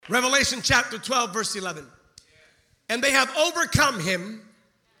Revelation chapter 12, verse 11. And they have overcome him.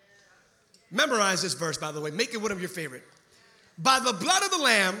 Memorize this verse, by the way. Make it one of your favorite. By the blood of the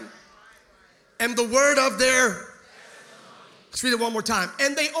Lamb and the word of their. Let's read it one more time.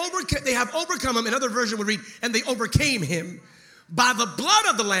 And they have overcome him. Another version would read, and they overcame him by the blood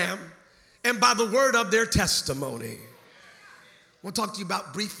of the Lamb and by the word of their testimony. We'll talk to you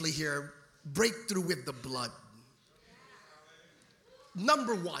about briefly here, breakthrough with the blood.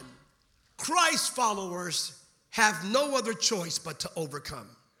 Number one, Christ followers have no other choice but to overcome.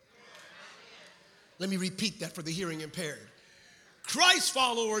 Let me repeat that for the hearing impaired. Christ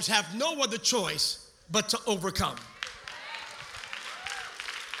followers have no other choice but to overcome.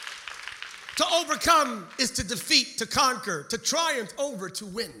 To overcome is to defeat, to conquer, to triumph over, to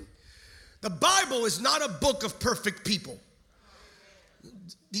win. The Bible is not a book of perfect people.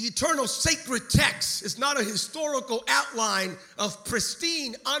 The eternal sacred text is not a historical outline of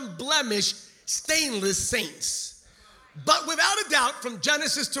pristine, unblemished, stainless saints. But without a doubt, from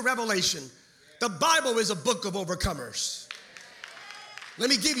Genesis to Revelation, the Bible is a book of overcomers. Let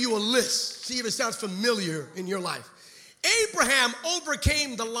me give you a list. See if it sounds familiar in your life. Abraham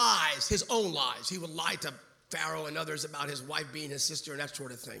overcame the lies, his own lies. He would lie to Pharaoh and others about his wife being his sister and that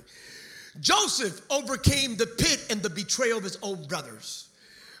sort of thing. Joseph overcame the pit and the betrayal of his own brothers.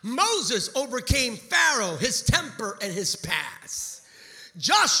 Moses overcame Pharaoh, his temper, and his past.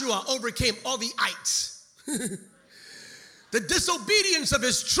 Joshua overcame all the ites. The disobedience of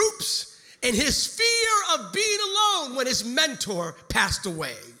his troops and his fear of being alone when his mentor passed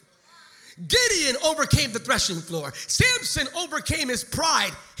away. Gideon overcame the threshing floor. Samson overcame his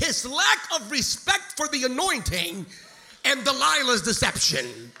pride, his lack of respect for the anointing, and Delilah's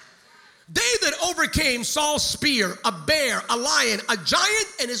deception. David overcame Saul's spear, a bear, a lion, a giant,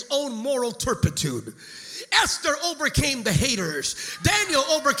 and his own moral turpitude. Esther overcame the haters. Daniel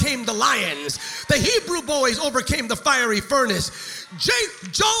overcame the lions. The Hebrew boys overcame the fiery furnace.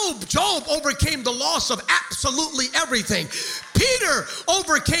 Job overcame the loss of absolutely everything. Peter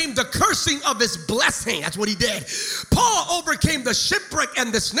overcame the cursing of his blessing. That's what he did. Paul overcame the shipwreck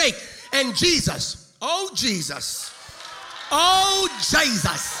and the snake. And Jesus, oh Jesus,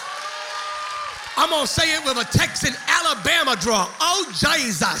 I'm going to say it with a Texan Alabama draw. Oh,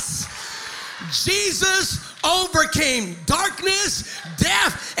 Jesus. Jesus overcame darkness,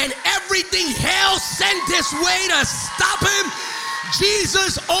 death, and everything hell sent its way to stop him.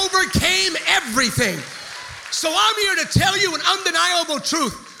 Jesus overcame everything. So I'm here to tell you an undeniable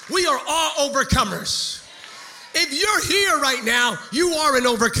truth. We are all overcomers. If you're here right now, you are an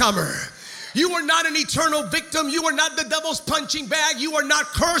overcomer. You are not an eternal victim. You are not the devil's punching bag. You are not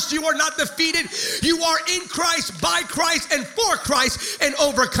cursed. You are not defeated. You are in Christ, by Christ, and for Christ, an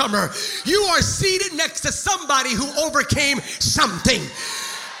overcomer. You are seated next to somebody who overcame something.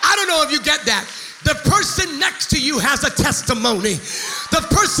 I don't know if you get that. The person next to you has a testimony. The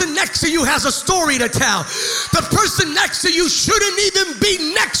person next to you has a story to tell. The person next to you shouldn't even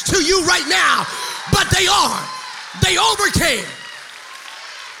be next to you right now, but they are. They overcame.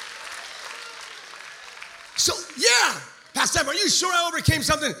 So, yeah, Pastor Sam, are you sure I overcame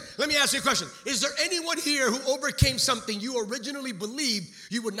something? Let me ask you a question. Is there anyone here who overcame something you originally believed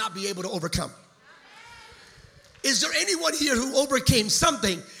you would not be able to overcome? Is there anyone here who overcame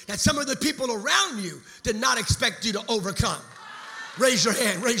something that some of the people around you did not expect you to overcome? Raise your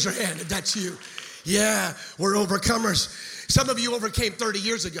hand if that's you. Yeah, we're overcomers. Some of you overcame 30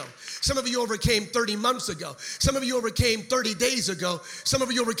 years ago. Some of you overcame 30 months ago. Some of you overcame 30 days ago. Some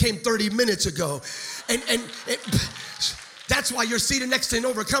of you overcame 30 minutes ago. And that's why you're seated next to an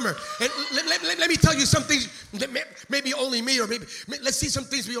overcomer. And let me tell you some things, maybe only me, or maybe let's see some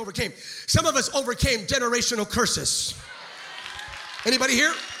things we overcame. Some of us overcame generational curses. Anybody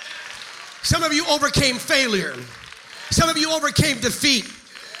here? Some of you overcame failure. Some of you overcame defeat.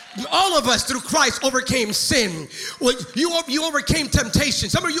 All of us through Christ overcame sin. You overcame temptation.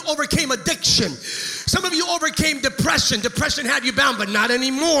 Some of you overcame addiction. Some of you overcame depression. Depression had you bound, but not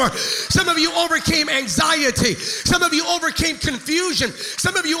anymore. Some of you overcame anxiety. Some of you overcame confusion.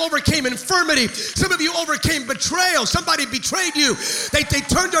 Some of you overcame infirmity. Some of you overcame betrayal. Somebody betrayed you. They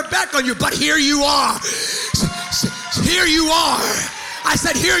turned their back on you, but here you are. Here you are. I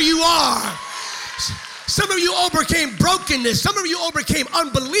said, here you are. Some of you overcame brokenness. Some of you overcame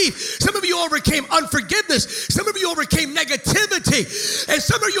unbelief. Some of you overcame unforgiveness. Some of you overcame negativity. And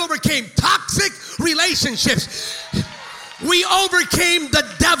some of you overcame toxic relationships. We overcame the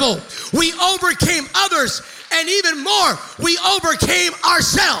devil. We overcame others. And even more, we overcame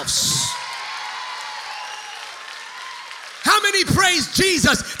ourselves. How many praise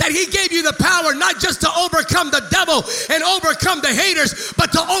Jesus that he gave you the power not just to overcome the devil and overcome the haters,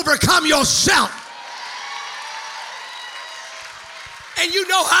 but to overcome yourself? And you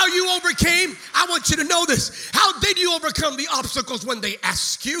know how you overcame? I want you to know this. How did you overcome the obstacles when they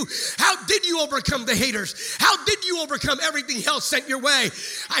asked you? How did you overcome the haters? How did you overcome everything hell sent your way?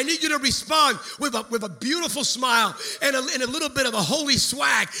 I need you to respond with a beautiful smile and a little bit of a holy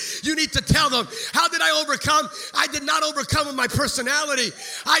swag. You need to tell them, how did I overcome? I did not overcome with my personality.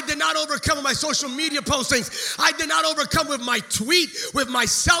 I did not overcome with my social media postings. I did not overcome with my tweet, with my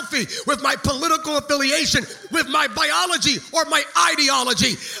selfie, with my political affiliation, with my biology or my ideology.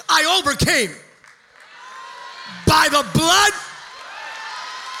 I overcame by the blood.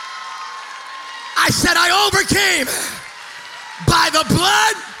 I said I overcame by the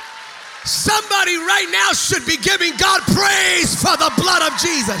blood. Somebody right now should be giving God praise for the blood of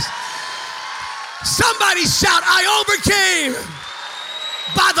Jesus. Somebody shout, I overcame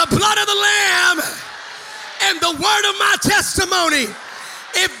by the blood of the Lamb and the word of my testimony.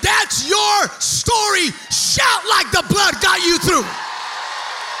 If that's your story, shout like the blood got you through.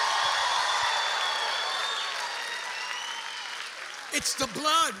 It's the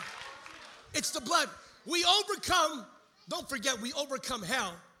blood. It's the blood. We overcome, don't forget, we overcome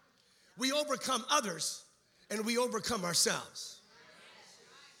hell. We overcome others, and we overcome ourselves.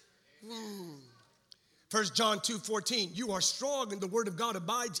 1 John 2:14, you are strong and the word of God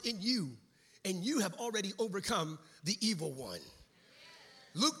abides in you, and you have already overcome the evil one.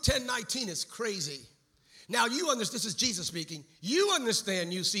 Luke 10:19 is crazy. Now you understand, this is Jesus speaking, you understand,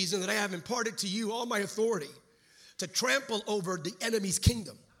 New Season, that I have imparted to you all my authority to trample over the enemy's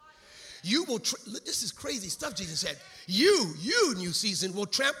kingdom. You will, this is crazy stuff Jesus said. You, New Season, will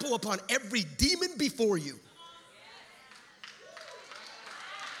trample upon every demon before you.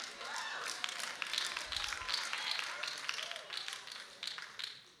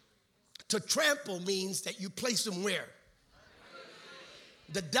 To trample means that you place them where?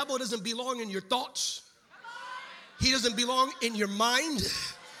 The devil doesn't belong in your thoughts. He doesn't belong in your mind.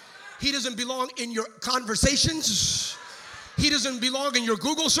 He doesn't belong in your conversations. He doesn't belong in your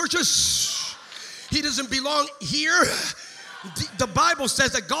Google searches. He doesn't belong here. The Bible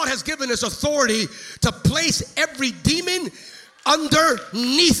says that God has given us authority to place every demon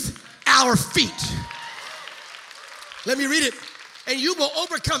underneath our feet. Let me read it. And you will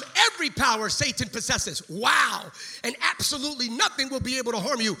overcome every power Satan possesses. Wow. And absolutely nothing will be able to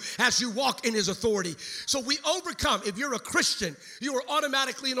harm you as you walk in his authority. So we overcome. If you're a Christian, you are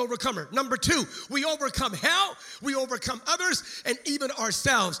automatically an overcomer. Number 2, we overcome hell, we overcome others, and even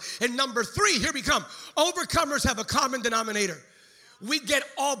ourselves. And number 3, here we come. Overcomers have a common denominator. We get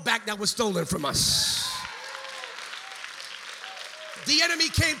all back that was stolen from us. The enemy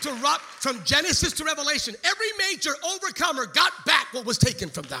came to rob from Genesis to Revelation. Every major overcomer got back what was taken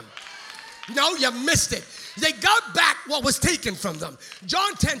from them. No, you missed it. They got back what was taken from them.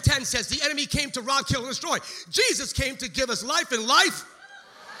 John 10:10 says the enemy came to rob, kill, and destroy. Jesus came to give us life and life.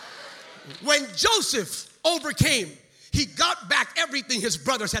 When Joseph overcame, he got back everything his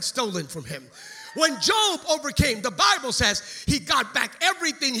brothers had stolen from him. When Job overcame, the Bible says he got back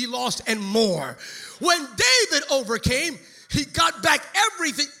everything he lost and more. When David overcame, he got back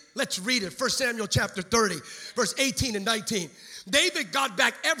everything. Let's read it. 1 Samuel chapter 30, verse 18 and 19. David got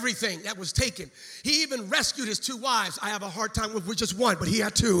back everything that was taken. He even rescued his 2 wives. I have a hard time with just one, but he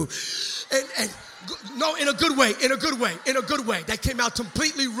had 2. No, in a good way, in a good way, in a good way. That came out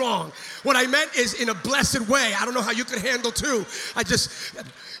completely wrong. What I meant is in a blessed way. I don't know how you could handle 2.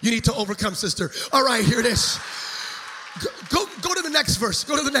 You need to overcome, sister. All right, here it is. Go to the next verse.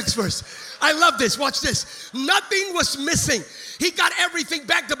 Go to the next verse. I love this. Watch this. Nothing was missing. He got everything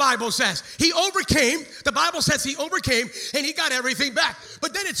back, the Bible says. He overcame. The Bible says he overcame and he got everything back.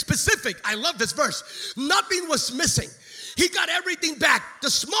 But then it's specific. I love this verse. Nothing was missing. He got everything back.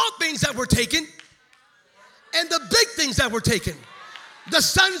 The small things that were taken and the big things that were taken. The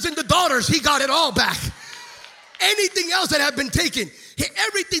sons and the daughters, he got it all back. Anything else that had been taken,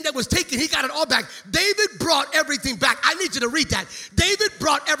 everything that was taken, he got it all back. David brought everything back. I need you to read that. David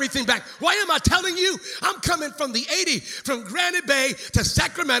brought everything back. Why am I telling you? I'm coming from the 80, from Granite Bay to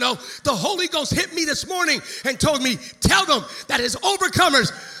Sacramento. The Holy Ghost hit me this morning and told me, tell them that as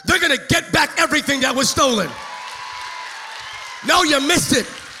overcomers, they're going to get back everything that was stolen. No, you missed it.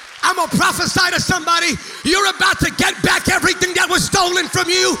 I'm going to prophesy to somebody. You're about to get back everything that was stolen from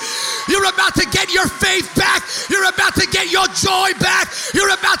you. You're about to get your faith back. You're about to get your joy back.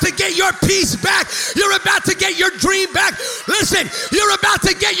 You're about to get your peace back. You're about to get your dream back. Listen, you're about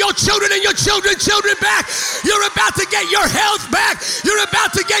to get your children and your children's children back. You're about to get your health back. You're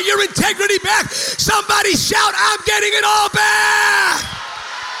about to get your integrity back. Somebody shout, I'm getting it all back.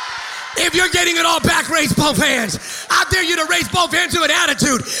 If you're getting it all back, raise both hands. I dare you to raise both hands with an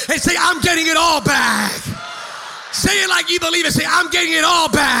attitude and say, I'm getting it all back. Say it like you believe it. Say, I'm getting it all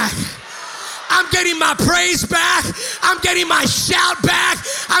back. I'm getting my praise back. I'm getting my shout back.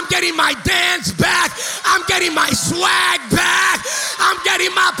 I'm getting my dance back. I'm getting my swag back. I'm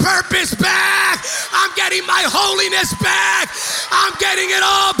getting my purpose back. I'm getting my holiness back. I'm getting it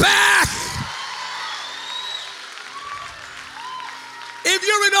all back. If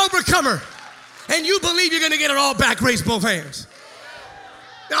you're an overcomer and you believe you're going to get it all back, raise both hands.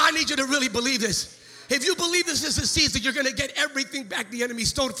 Now, I need you to really believe this. If you believe this is the season, you're going to get everything back the enemy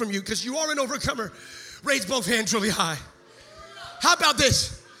stole from you because you are an overcomer, raise both hands really high. How about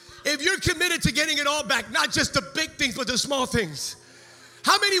this? If you're committed to getting it all back, not just the big things, but the small things.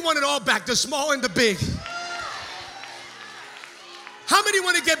 How many want it all back, the small and the big? How many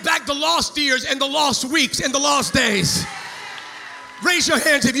want to get back the lost years and the lost weeks and the lost days? Raise your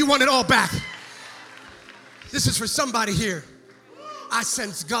hands if you want it all back. This is for somebody here. I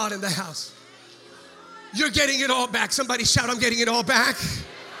sense God in the house. You're getting it all back. Somebody shout, I'm getting it all back.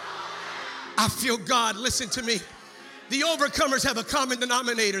 I feel God. Listen to me. The overcomers have a common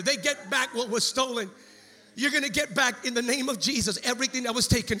denominator. They get back what was stolen. You're going to get back in the name of Jesus everything that was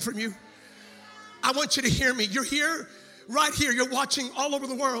taken from you. I want you to hear me. You're here, right here. You're watching all over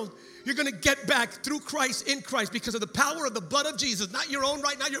the world. You're going to get back through Christ, in Christ, because of the power of the blood of Jesus, not your own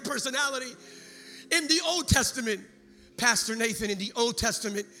right, not your personality. In the Old Testament, Pastor Nathan, in the Old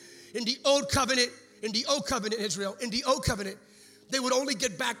Testament, in the Old Covenant, Israel, in the Old Covenant, they would only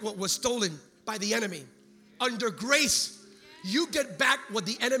get back what was stolen by the enemy. Under grace, you get back what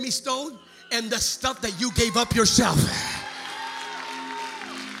the enemy stole and the stuff that you gave up yourself.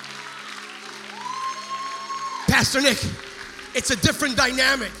 Pastor Nick, it's a different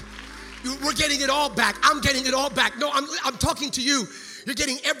dynamic. We're getting it all back. I'm getting it all back. No, I'm talking to you. You're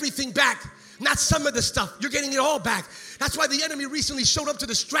getting everything back, not some of the stuff. You're getting it all back. That's why the enemy recently showed up to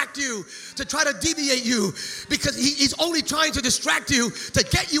distract you, to try to deviate you, because he's only trying to distract you to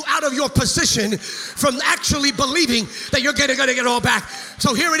get you out of your position from actually believing that you're going to get it all back.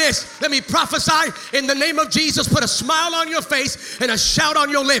 So here it is. Let me prophesy in the name of Jesus. Put a smile on your face and a shout on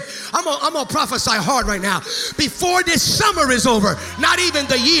your lip. I'm going to prophesy hard right now. Before this summer is over, not even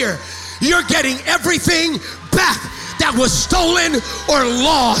the year, you're getting everything back that was stolen or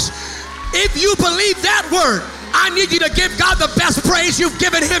lost. If you believe that word, I need you to give God the best praise you've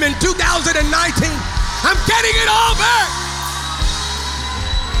given him in 2019. I'm getting it all back.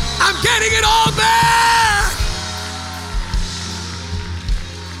 I'm getting it all back.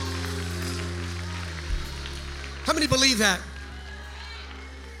 How many believe that?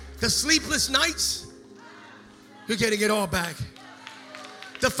 The sleepless nights, you're getting it all back.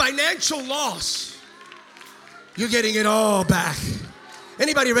 The financial loss, you're getting it all back.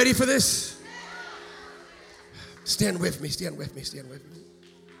 Anybody ready for this? Stand with me, stand with me, stand with me.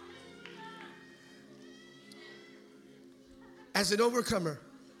 As an overcomer,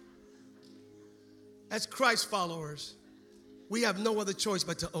 as Christ followers, we have no other choice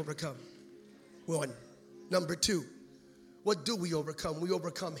but to overcome. One. Number two, what do we overcome? We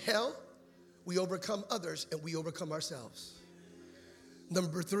overcome hell, we overcome others, and we overcome ourselves.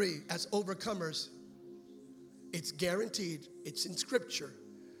 Number three, as overcomers, it's guaranteed, it's in Scripture.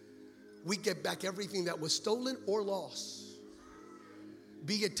 We get back everything that was stolen or lost,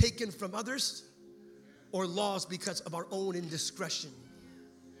 be it taken from others or lost because of our own indiscretion.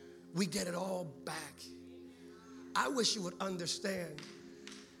 We get it all back. I wish you would understand,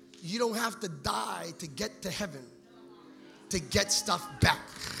 you don't have to die to get to heaven to get stuff back.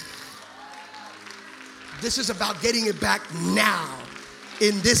 This is about getting it back now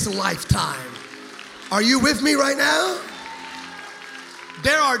in this lifetime. Are you with me right now?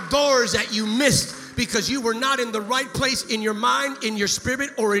 There are doors that you missed because you were not in the right place in your mind, in your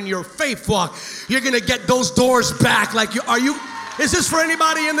spirit, or in your faith walk. You're going to get those doors back. Like, is this for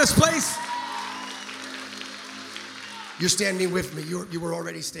anybody in this place? You're standing with me. You were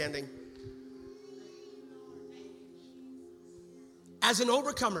already standing. As an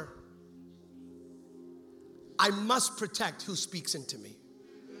overcomer, I must protect who speaks into me.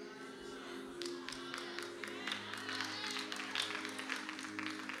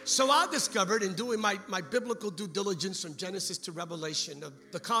 So I discovered in doing my biblical due diligence from Genesis to Revelation,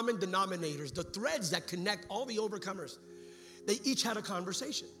 the common denominators, the threads that connect all the overcomers, they each had a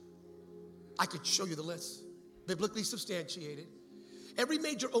conversation. I could show you the list, biblically substantiated. Every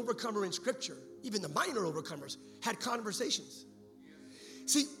major overcomer in Scripture, even the minor overcomers, had conversations.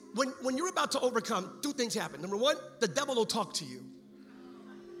 See, when you're about to overcome, two things happen. Number one, the devil will talk to you.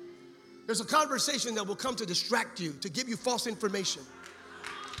 There's a conversation that will come to distract you, to give you false information,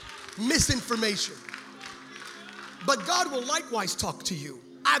 misinformation. But God will likewise talk to you,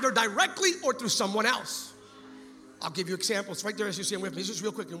 either directly or through someone else. I'll give you examples right there as you see them with me. Just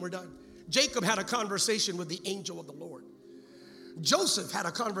real quick and we're done. Jacob had a conversation with the angel of the Lord. Joseph had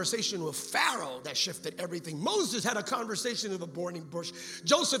a conversation with Pharaoh that shifted everything. Moses had a conversation with a burning bush.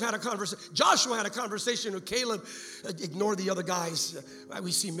 Joseph had a conversation. Joshua had a conversation with Caleb. Ignore the other guys.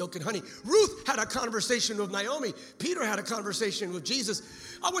 We see milk and honey. Ruth had a conversation with Naomi. Peter had a conversation with Jesus.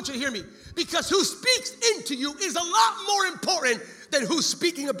 I want you to hear me, because who speaks into you is a lot more important than who's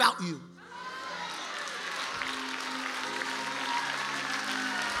speaking about you.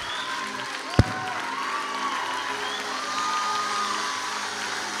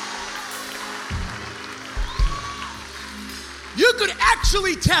 You could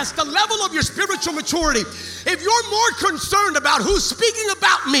actually test the level of your spiritual maturity if you're more concerned about who's speaking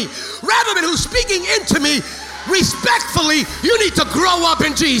about me rather than who's speaking into me. Respectfully, you need to grow up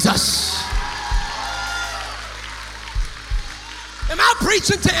in Jesus. Am I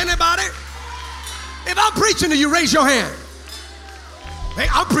preaching to anybody? If I'm preaching to you, raise your hand. Hey,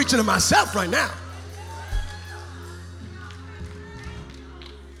 I'm preaching to myself right now.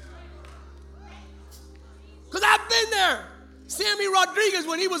 Because I've been there. Sammy Rodriguez,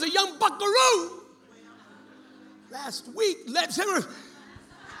 when he was a young buckaroo, last week,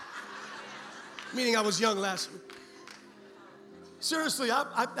 meaning I was young last week. Seriously,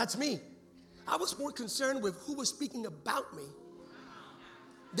 that's me. I was more concerned with who was speaking about me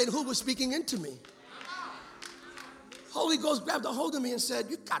than who was speaking into me. Holy Ghost grabbed a hold of me and said,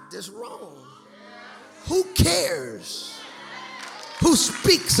 "You got this wrong. Who cares who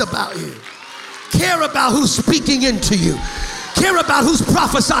speaks about you? Care about who's speaking into you. Care about who's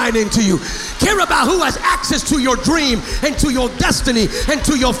prophesying into you. Care about who has access to your dream and to your destiny and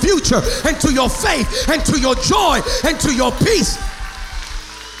to your future and to your faith and to your joy and to your peace."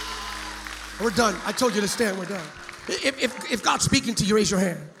 We're done. I told you to stand. We're done. If God's speaking to you, raise your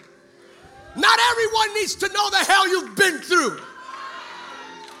hand. Not everyone needs to know the hell you've been through.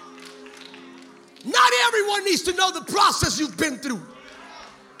 Not everyone needs to know the process you've been through.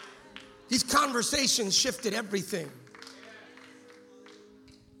 These conversations shifted everything.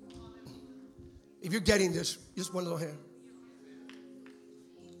 If you're getting this, just one little hand.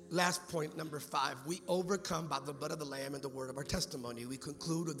 Last point, number 5. We overcome by the blood of the Lamb and the word of our testimony. We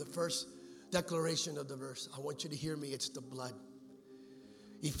conclude with the first declaration of the verse. I want you to hear me. It's the blood.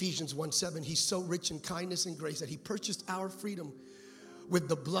 Ephesians 1:7. He's so rich in kindness and grace that he purchased our freedom with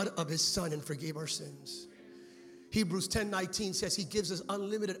the blood of his son and forgave our sins. Hebrews 10:19 says he gives us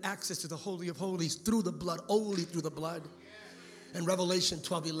unlimited access to the Holy of Holies through the blood, only through the blood. And Revelation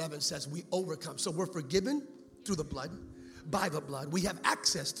 12:11 says we overcome. So we're forgiven through the blood, by the blood. We have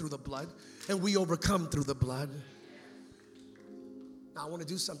access through the blood, and we overcome through the blood. Now I want to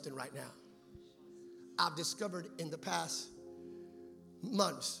do something right now. I've discovered in the past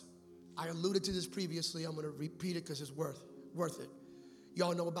months, I alluded to this previously, I'm going to repeat it because it's worth it.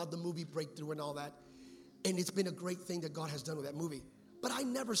 Y'all know about the movie Breakthrough and all that. And it's been a great thing that God has done with that movie. But I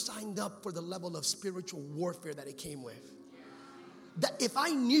never signed up for the level of spiritual warfare that it came with. That if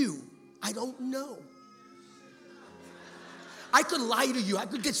I knew, I don't know. I could lie to you. I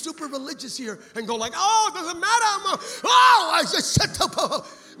could get super religious here and go like, "Oh, it doesn't matter. I just shut up."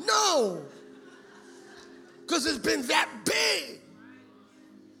 No. Because it's been that big.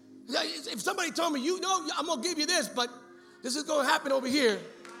 If somebody told me, "You know, I'm going to give you this, but this is going to happen over here."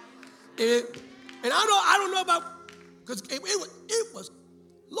 And I don't know about, because it was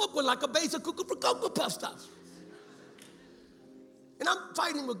looking like a base of Cocoa Puff stuff. And I'm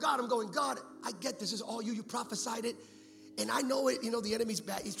fighting with God. I'm going, "God, I get this is all you. You prophesied it. And I know it, the enemy's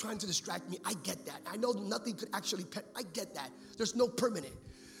bad. He's trying to distract me. I get that. I know nothing could actually, I get that. There's no permanent."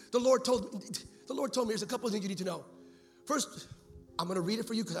 The Lord told me there's a couple of things you need to know. First, I'm going to read it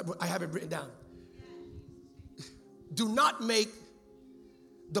for you because I have it written down. Do not make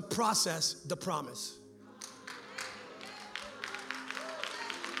the process the promise.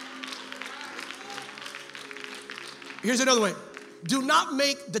 Here's another way. Do not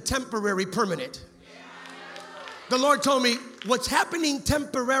make the temporary permanent. The Lord told me what's happening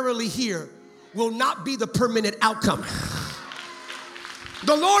temporarily here will not be the permanent outcome.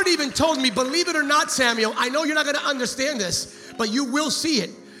 The Lord even told me, believe it or not, Samuel, I know you're not going to understand this, but you will see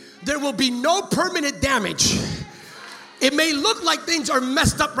it. There will be no permanent damage. It may look like things are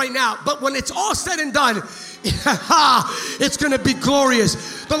messed up right now, but when it's all said and done, it's going to be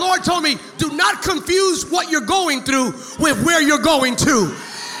glorious. The Lord told me, do not confuse what you're going through with where you're going to.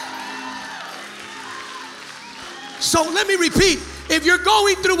 So let me repeat. If you're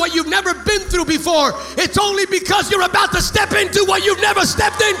going through what you've never been through before, it's only because you're about to step into what you've never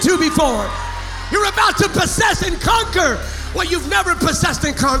stepped into before. You're about to possess and conquer what you've never possessed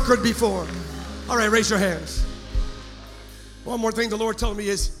and conquered before. All right, raise your hands. One more thing the Lord told me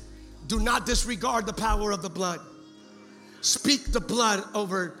is, do not disregard the power of the blood. Speak the blood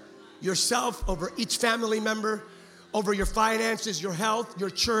over yourself, over each family member, over your finances, your health, your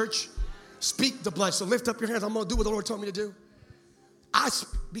church. Speak the blood. So lift up your hands. I'm going to do what the Lord told me to do.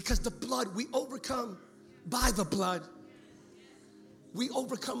 Because the blood, we overcome by the blood. We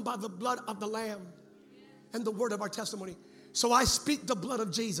overcome by the blood of the Lamb and the word of our testimony. So I speak the blood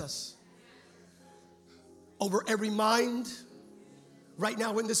of Jesus over every mind right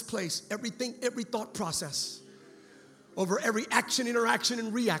now in this place, everything, every thought process, over every action, interaction,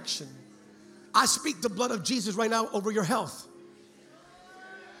 and reaction. I speak the blood of Jesus right now over your health,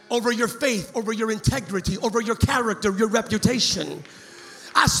 over your faith, over your integrity, over your character, your reputation.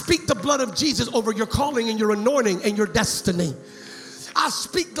 I speak the blood of Jesus over your calling and your anointing and your destiny. I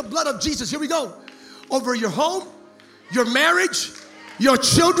speak the blood of Jesus, here we go, over your home, your marriage, your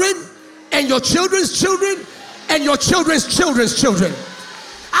children, and your children's children, and your children's children's children.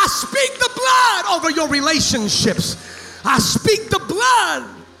 I speak the blood over your relationships. I speak the blood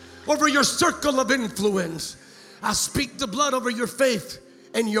over your circle of influence. I speak the blood over your faith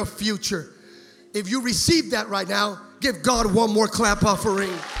and your future. If you receive that right now, give God one more clap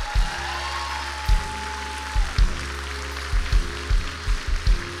offering.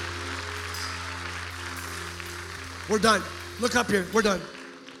 We're done. Look up here. We're done.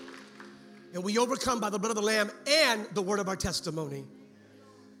 And we overcome by the blood of the Lamb and the word of our testimony.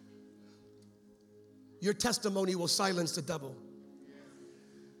 Your testimony will silence the devil.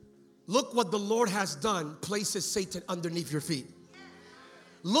 Look what the Lord has done, places Satan underneath your feet.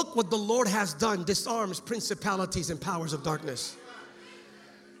 Look what the Lord has done, disarms principalities and powers of darkness.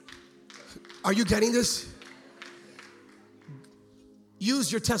 Are you getting this?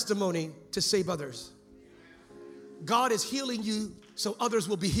 Use your testimony to save others. God is healing you so others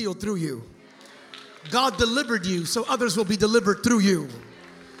will be healed through you. God delivered you so others will be delivered through you.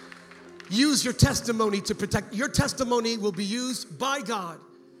 Use your testimony to protect. Your testimony will be used by God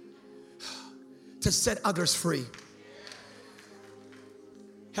to set others free.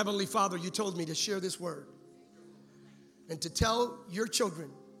 Heavenly Father, you told me to share this word and to tell your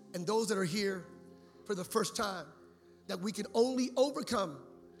children and those that are here for the first time that we can only overcome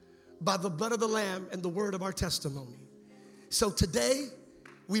by the blood of the Lamb and the word of our testimony. So today,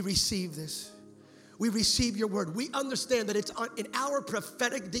 we receive this. We receive your word. We understand that it's in our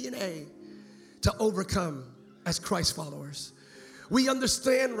prophetic DNA to overcome as Christ followers. We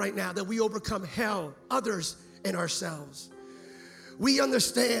understand right now that we overcome hell, others, and ourselves. We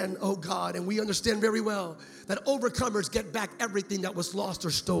understand, oh God, and we understand very well that overcomers get back everything that was lost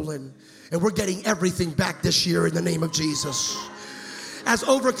or stolen. And we're getting everything back this year in the name of Jesus. As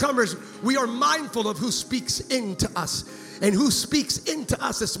overcomers, we are mindful of who speaks into us. And who speaks into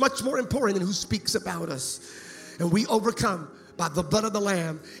us is much more important than who speaks about us. And we overcome by the blood of the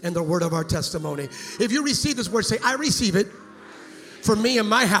Lamb and the word of our testimony. If you receive this word, say, I receive it for me and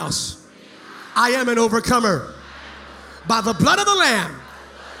my house. I am an overcomer by the blood of the Lamb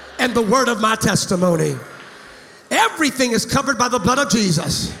and the word of my testimony. Everything is covered by the blood of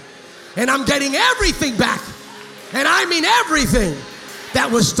Jesus. And I'm getting everything back. And I mean everything that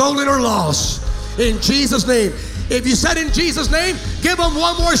was stolen or lost. In Jesus' name. If you said in Jesus' name, give them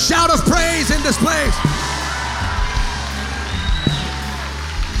one more shout of praise in this place.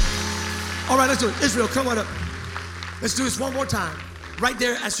 All right, let's do it. Israel, come on up. Let's do this one more time. Right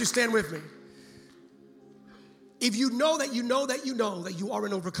there as you stand with me. If you know that you know that you know that you are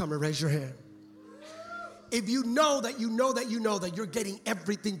an overcomer, raise your hand. If you know that you know that you know that you're getting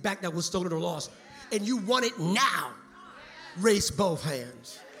everything back that was stolen or lost, and you want it now, raise both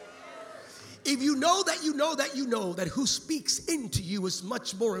hands. If you know that you know that you know that who speaks into you is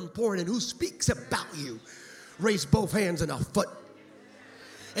much more important than who speaks about you, raise both hands and a foot.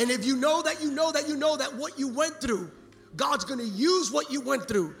 And if you know that you know that you know that what you went through, God's going to use what you went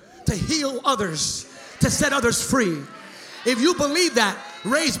through to heal others, to set others free. If you believe that,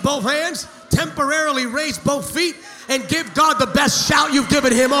 raise both hands, temporarily raise both feet, and give God the best shout you've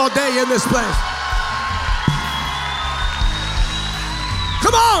given him all day in this place.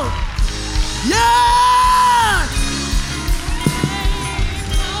 Come on. Yeah.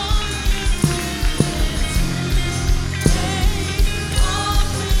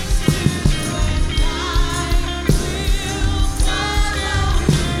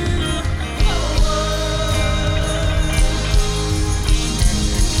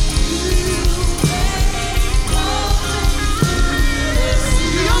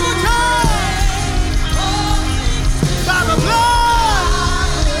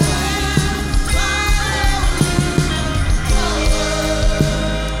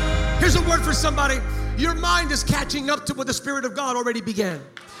 Somebody, your mind is catching up to what the Spirit of God already began.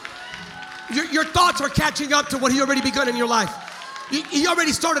 Your thoughts are catching up to what He already begun in your life. He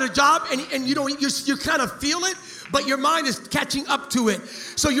already started a job, and you know you kind of feel it, but your mind is catching up to it.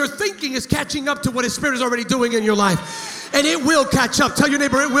 So your thinking is catching up to what His Spirit is already doing in your life, and it will catch up. Tell your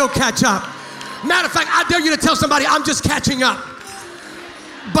neighbor, it will catch up. Matter of fact, I dare you to tell somebody, I'm just catching up,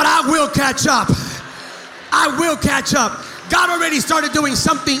 but I will catch up. I will catch up. God already started doing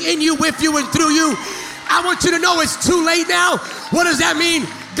something in you, with you, and through you. I want you to know it's too late now. What does that mean?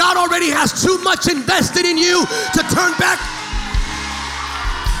 God already has too much invested in you to turn back.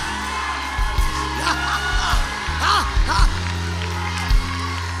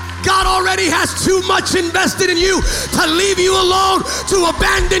 God already has too much invested in you to leave you alone, to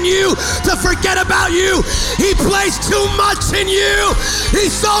abandon you, to forget about you. He placed too much in you. He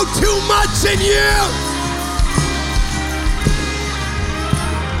sowed too much in you.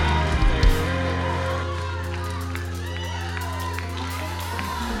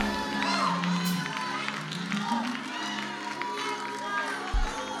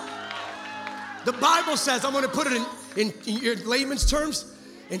 The Bible says, I'm going to put it in your layman's terms,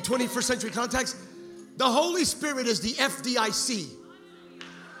 in 21st century context, the Holy Spirit is the FDIC.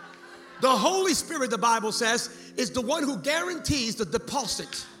 The Holy Spirit, the Bible says, is the one who guarantees the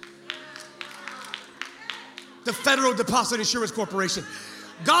deposit. The Federal Deposit Insurance Corporation.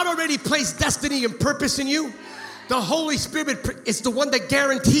 God already placed destiny and purpose in you. The Holy Spirit is the one that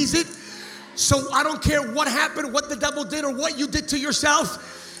guarantees it. So I don't care what happened, what the devil did, or what you did to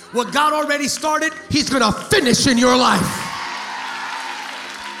yourself. What God already started, He's going to finish in your life.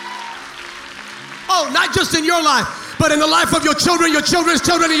 Oh, not just in your life, but in the life of your children, your children's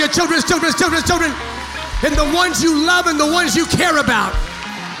children, and your children's children's children's children, and the ones you love and the ones you care about.